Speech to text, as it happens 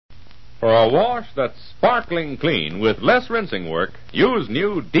For a wash that's sparkling clean with less rinsing work, use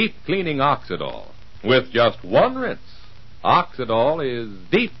new deep cleaning Oxidol. With just one rinse, Oxidol is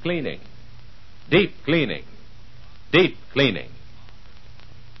deep cleaning. Deep cleaning. Deep cleaning.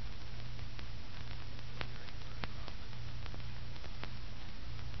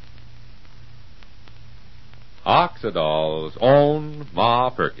 Oxidol's own Ma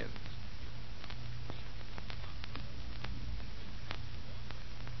Perkins.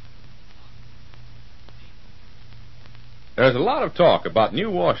 There's a lot of talk about new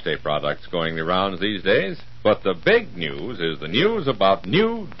wash day products going the rounds these days, but the big news is the news about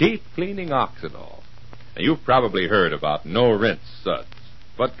new deep cleaning Oxidol. Now, you've probably heard about no-rinse suds,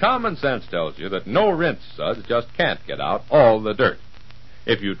 but common sense tells you that no-rinse suds just can't get out all the dirt.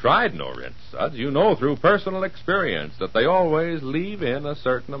 If you tried no-rinse suds, you know through personal experience that they always leave in a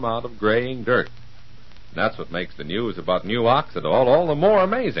certain amount of graying dirt. And that's what makes the news about new Oxidol all the more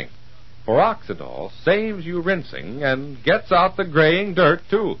amazing. For Oxidol saves you rinsing and gets out the graying dirt,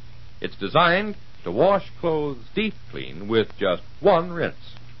 too. It's designed to wash clothes deep clean with just one rinse.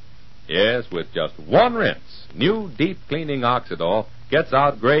 Yes, with just one rinse, new deep cleaning Oxidol gets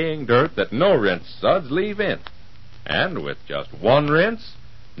out graying dirt that no-rinse suds leave in. And with just one rinse,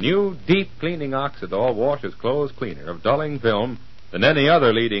 new deep cleaning Oxidol washes clothes cleaner of dulling film than any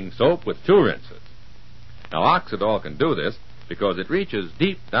other leading soap with two rinses. Now, Oxidol can do this because it reaches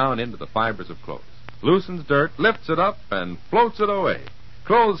deep down into the fibers of clothes, loosens dirt, lifts it up, and floats it away.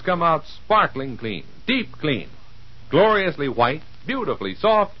 Clothes come out sparkling clean, deep clean, gloriously white, beautifully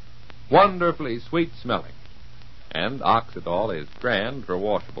soft, wonderfully sweet-smelling. And Oxidol is grand for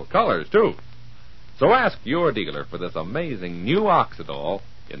washable colors, too. So ask your dealer for this amazing new Oxidol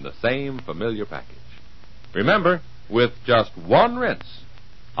in the same familiar package. Remember, with just one rinse,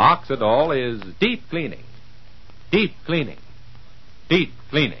 Oxidol is deep cleaning. Deep cleaning. Deep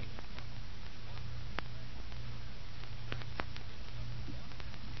cleaning.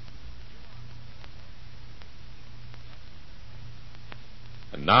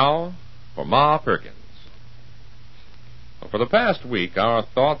 And now, for Ma Perkins. Well, for the past week, our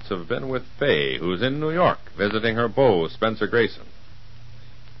thoughts have been with Fay, who's in New York, visiting her beau, Spencer Grayson.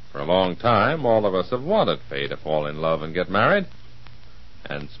 For a long time, all of us have wanted Fay to fall in love and get married.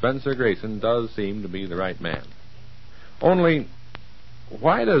 And Spencer Grayson does seem to be the right man. Only,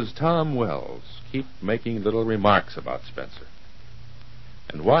 why does Tom Wells keep making little remarks about Spencer?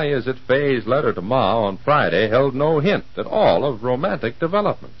 And why is it Fay's letter to Ma on Friday held no hint at all of romantic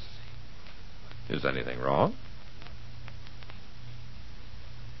developments? Is anything wrong?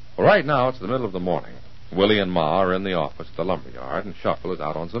 Well, right now it's the middle of the morning. Willie and Ma are in the office at the lumber yard, and Shuffle is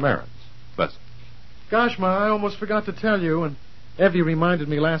out on some errands. Listen. Gosh, Ma, I almost forgot to tell you, and Evie reminded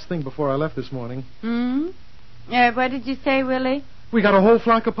me last thing before I left this morning. What did you say, Willie? We got a whole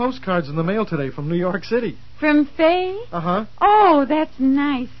flock of postcards in the mail today from New York City. From Fay? Uh-huh. Oh, that's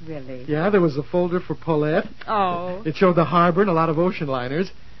nice, Willie. Yeah, there was a folder for Paulette. Oh. It showed the harbor and a lot of ocean liners.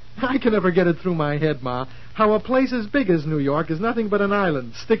 I can never get it through my head, Ma, how a place as big as New York is nothing but an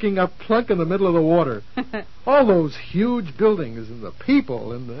island sticking up plunk in the middle of the water. All those huge buildings and the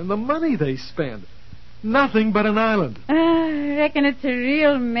people and the money they spend. Nothing but an island. I reckon it's a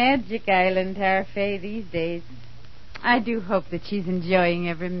real magic island, our Fay, these days. I do hope that she's enjoying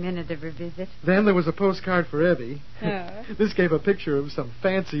every minute of her visit. Then there was a postcard for Evie. Oh. This gave a picture of some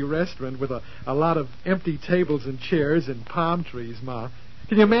fancy restaurant with a lot of empty tables and chairs and palm trees, Ma.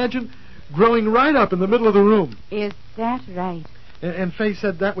 Can you imagine? Growing right up in the middle of the room. Is that right? And Fay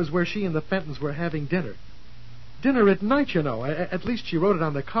said that was where she and the Fentons were having dinner. Dinner at night, you know. At least she wrote it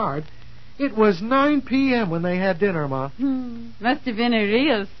on the card. It was 9 p.m. when they had dinner, Ma. Must have been a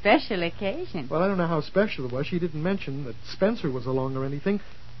real special occasion. Well, I don't know how special it was. She didn't mention that Spencer was along or anything.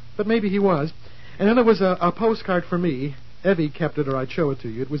 But maybe he was. And then there was a postcard for me. Evie kept it, or I'd show it to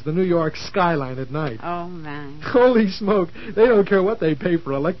you. It was the New York skyline at night. Oh, my. Holy smoke. They don't care what they pay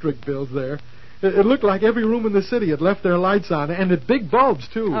for electric bills there. It looked like every room in the city had left their lights on, and at big bulbs,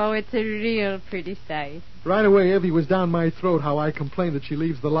 too. Oh, it's a real pretty sight. Right away, Evie was down my throat how I complain that she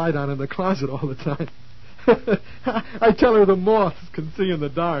leaves the light on in the closet all the time. I tell her the moths can see in the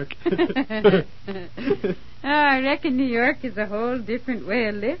dark. I reckon New York is a whole different way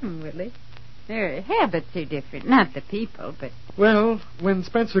of living, Willie. Their habits are different, not the people, but... Well, when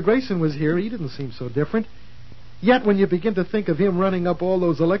Spencer Grayson was here, he didn't seem so different. Yet when you begin to think of him running up all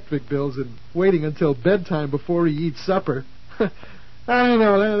those electric bills and waiting until bedtime before he eats supper... I don't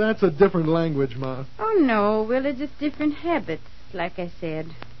know, that's a different language, Ma. Oh, no, Willie, just different habits, like I said.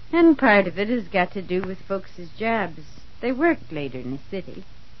 And part of it has got to do with folks' jobs. They work later in the city.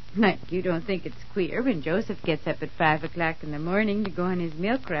 Like, you don't think it's queer when Joseph gets up at 5 o'clock in the morning to go on his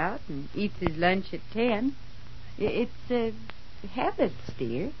milk route and eats his lunch at 10. It's habits,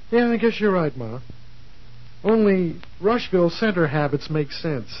 dear. Yeah, I guess you're right, Ma. Only Rushville Center habits make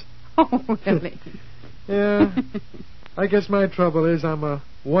sense. Oh, really? Yeah. I guess my trouble is I'm a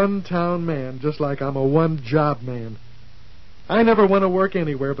one-town man, just like I'm a one-job man. I never want to work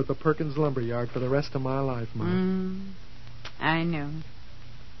anywhere but the Perkins lumberyard for the rest of my life, Ma. I know.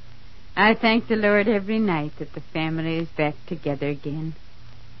 I thank the Lord every night that the family is back together again.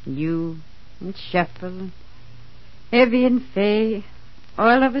 You and Shuffle, Evie and Fay,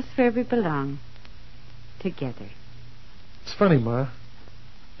 all of us where we belong. Together. It's funny, Ma.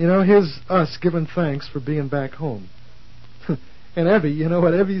 You know, here's us giving thanks for being back home. And Evie, you know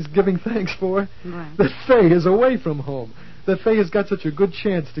what Evie's giving thanks for? What? That Fay is away from home. That Fay has got such a good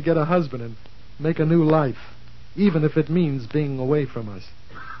chance to get a husband and make a new life, even if it means being away from us.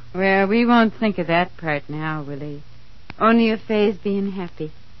 Well, we won't think of that part now, Willie. Only of Fay's being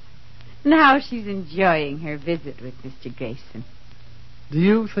happy. And how she's enjoying her visit with Mr. Grayson. Do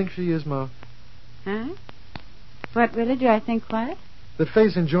you think she is, Ma? Huh? What, Willie? Do I think what? That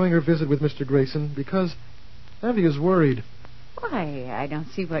Fay's enjoying her visit with Mr. Grayson because Evie is worried. Why, I don't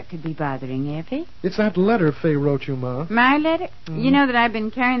see what could be bothering Evie. It's that letter Fay wrote you, Ma. My letter? You know that I've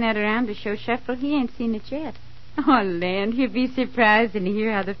been carrying that around to show Shuffle. He ain't seen it yet. Oh, land, he'll be surprised to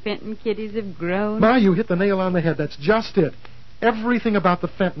hear how the Fenton kiddies have grown. Ma, you hit the nail on the head. That's just it. Everything about the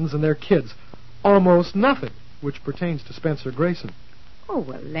Fentons and their kids. Almost nothing which pertains to Spencer Grayson. Oh,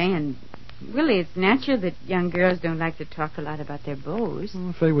 well, land, Willie, it's natural that young girls don't like to talk a lot about their beaux.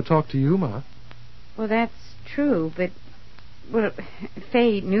 Fay would talk to you, Ma. Well, that's true, but... Well,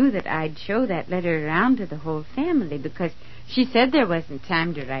 Fay knew that I'd show that letter around to the whole family because she said there wasn't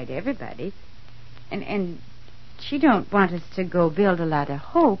time to write everybody. And she don't want us to go build a lot of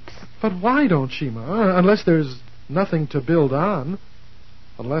hopes. But why don't she, Ma? Unless there's nothing to build on.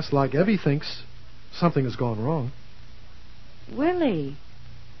 Unless, like Evie thinks, something has gone wrong. Willie.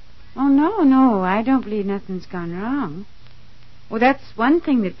 Oh, no, I don't believe nothing's gone wrong. Well, that's one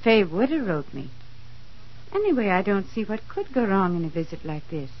thing that Fay would have wrote me. Anyway, I don't see what could go wrong in a visit like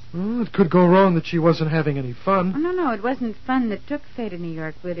this. It could go wrong that she wasn't having any fun. Oh, no, it wasn't fun that took Fay to New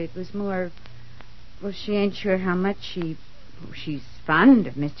York, Willie. It was more... Well, she ain't sure how much she's fond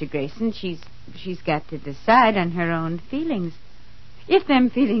of Mr. Grayson. She's got to decide on her own feelings. If them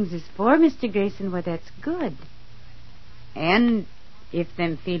feelings is for Mr. Grayson, well, that's good. And if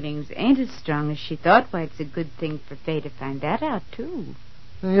them feelings ain't as strong as she thought, why, it's a good thing for Fay to find that out, too.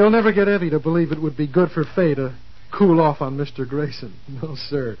 You'll never get Evie to believe it would be good for Fay to cool off on Mr. Grayson. No,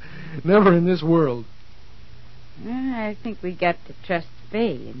 sir. Never in this world. I think we got to trust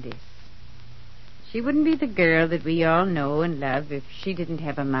Fay in this. She wouldn't be the girl that we all know and love if she didn't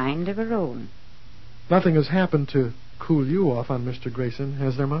have a mind of her own. Nothing has happened to cool you off on Mr. Grayson,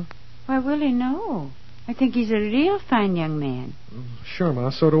 has there, Ma? Why, Willie, no. I think he's a real fine young man. Sure, Ma,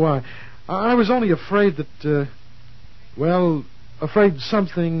 so do I. I was only afraid that, afraid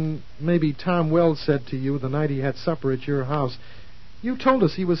something maybe Tom Wells said to you the night he had supper at your house. You told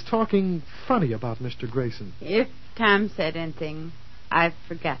us he was talking funny about Mr. Grayson. If Tom said anything, I've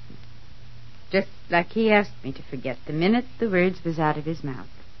forgotten. Just like he asked me to forget the minute the words was out of his mouth.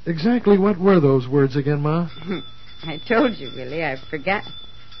 Exactly what were those words again, Ma? I told you, Willie, I've forgotten.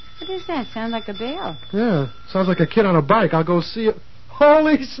 What is that? Sound like a bell. Yeah, sounds like a kid on a bike. I'll go see it.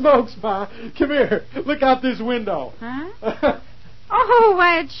 Holy smokes, Ma. Come here. Look out this window. Huh? Oh,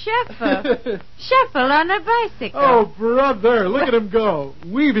 why, it's Shuffle. Shuffle on a bicycle. Oh, brother, look at him go.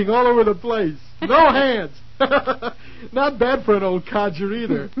 Weaving all over the place. No hands. Not bad for an old codger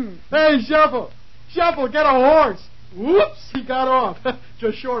either. Hey, Shuffle. Shuffle, get a horse. Whoops, he got off.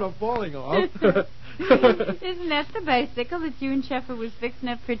 Just short of falling off. Isn't that the bicycle that you and Shuffle was fixing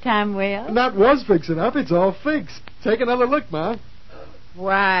up for Tom Wales? That was fixing up. It's all fixed. Take another look, Ma.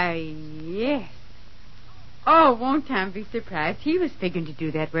 Why, yes. Oh, won't Tom be surprised? He was figuring to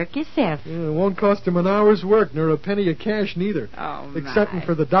do that work himself. Yeah, it won't cost him an hour's work, nor a penny of cash, neither. Oh, Excepting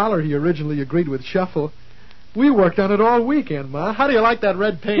for the $1 he originally agreed with Shuffle. We worked on it all weekend, Ma. How do you like that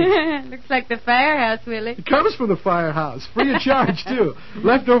red paint? Looks like the firehouse, Willie. It comes from the firehouse. Free of charge, too.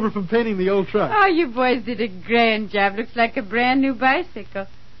 Left over from painting the old truck. Oh, you boys did a grand job. Looks like a brand new bicycle.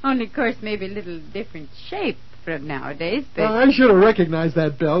 Only, of course, maybe a little different shape from nowadays, but... I should have recognized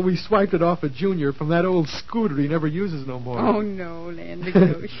that bell. We swiped it off a Junior from that old scooter he never uses no more. Oh, no, land of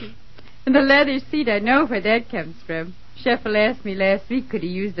Goshen. And the leather seat, I know where that comes from. Shuffle asked me last week could he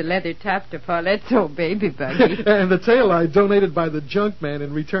use the leather top to pull that old baby buggy. And the tail I donated by the junk man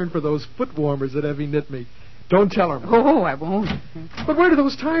in return for those foot warmers that Evie knit me. Don't tell her, Ma. Oh, I won't. But where do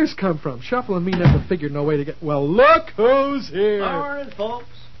those tires come from? Shuffle and me never figured no way to get... Well, look who's here. Morning, folks.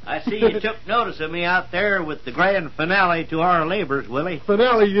 I see you took notice of me out there with the grand finale to our labors, Willie.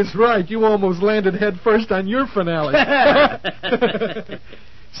 Finale is right. You almost landed head first on your finale.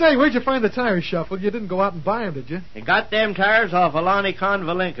 Say, where'd you find the tires, Shuffle? You didn't go out and buy them, did you? I got them tires off of Lonnie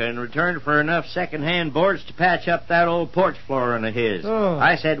Convalinka in return for enough second-hand boards to patch up that old porch flooring of his. Oh.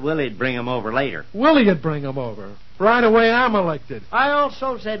 I said Willie'd bring 'em over later. Willie'd bring them over. Right away, I'm elected. I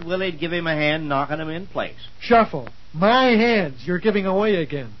also said Willie'd give him a hand knocking 'em in place. Shuffle, my hands you're giving away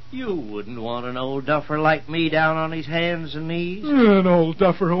again. You wouldn't want an old duffer like me down on his hands and knees. An old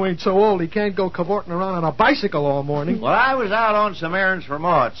duffer who ain't so old he can't go cavorting around on a bicycle all morning. Well, I was out on some errands for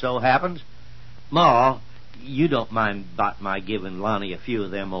Ma, it so happens. Ma, you don't mind about my giving Lonnie a few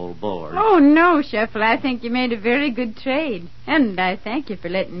of them old boards. Oh, no, Shuffle. I think you made a very good trade. And I thank you for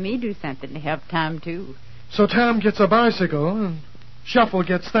letting me do something to help Tom, too. So Tom gets a bicycle, and Shuffle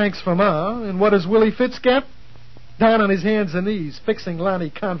gets thanks from Ma, and what does Willie Fitz get? Down on his hands and knees, fixing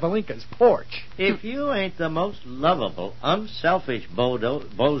Lonnie Convalinka's porch. If you ain't the most lovable, unselfish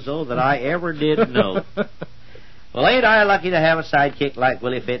bozo that I ever did know. Well, ain't I lucky to have a sidekick like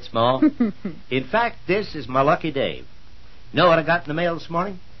Willie Fitz, Ma? In fact, this is my lucky day. You know what I got in the mail this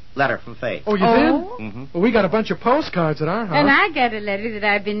morning? Letter from Faye. Oh, you Oh? did? Mm-hmm. Well, we got a bunch of postcards at our house. And I got a letter that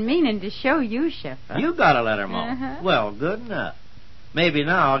I've been meaning to show you, Shuffle. You got a letter, Ma. Uh-huh. Well, good enough. Maybe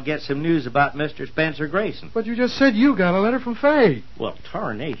now I'll get some news about Mr. Spencer Grayson. But you just said you got a letter from Faye. Well,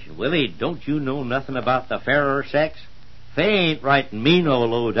 tarnation, Willie, don't you know nothing about the fairer sex? Faye ain't writing me no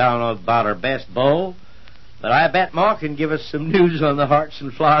lowdown about her best beau. But I bet Ma can give us some news on the Hearts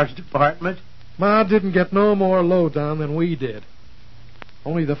and Flowers department. Ma didn't get no more lowdown than we did.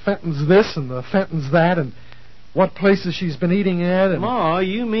 Only the Fenton's this and the Fenton's that and what places she's been eating at and... Ma,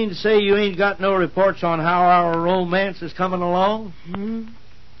 you mean to say you ain't got no reports on how our romance is coming along?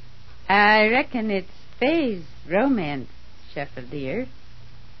 I reckon it's Faye's romance, Shuffle, dear.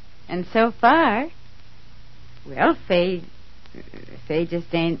 And so far, well, Faye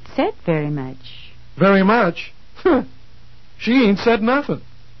just ain't said very much. Very much? She ain't said nothing.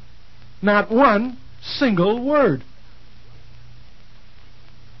 Not one single word.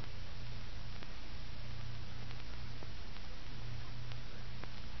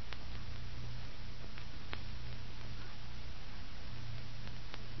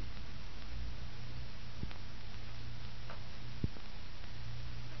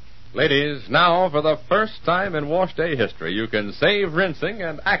 Ladies, now for the first time in wash day history, you can save rinsing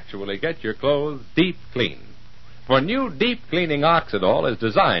and actually get your clothes deep clean. For new deep cleaning Oxidol is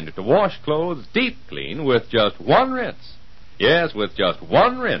designed to wash clothes deep clean with just one rinse. Yes, with just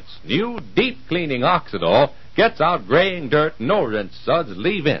one rinse, new deep cleaning Oxidol gets out graying dirt no rinse suds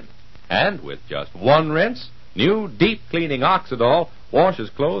leave in. And with just one rinse, new deep cleaning Oxidol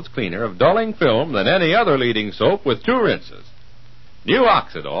washes clothes cleaner of dulling film than any other leading soap with two rinses. New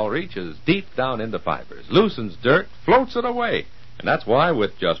Oxidol reaches deep down into fibers, loosens dirt, floats it away. And that's why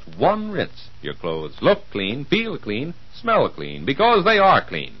with just one rinse, your clothes look clean, feel clean, smell clean, because they are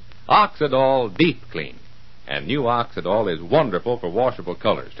clean. Oxidol Deep Clean. And new Oxidol is wonderful for washable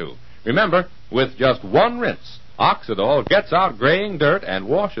colors, too. Remember, with just one rinse, Oxidol gets out graying dirt and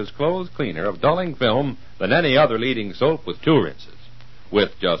washes clothes cleaner of dulling film than any other leading soap with two rinses.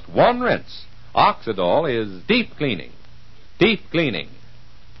 With just one rinse, Oxidol is deep cleaning. Deep cleaning.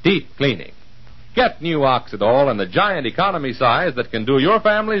 Deep cleaning. Get new Oxidol in the giant economy size that can do your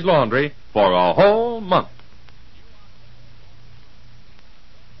family's laundry for a whole month.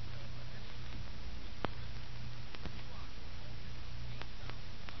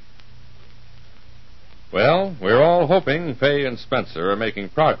 Well, we're all hoping Faye and Spencer are making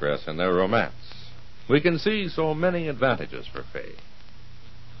progress in their romance. We can see so many advantages for Faye.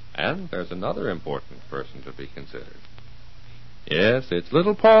 And there's another important person to be considered. Yes, it's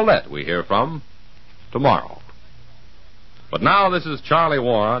little Paulette we hear from tomorrow. But now this is Charlie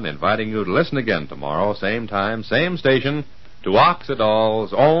Warren inviting you to listen again tomorrow, same time, same station, to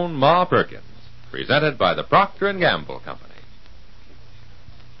Oxidol's own Ma Perkins, presented by the Procter & Gamble Company.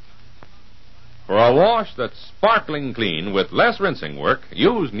 For a wash that's sparkling clean with less rinsing work,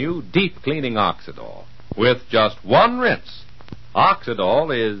 use new deep cleaning Oxidol. With just one rinse,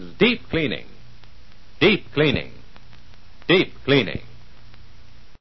 Oxidol is deep cleaning. Deep cleaning. Deep cleaning.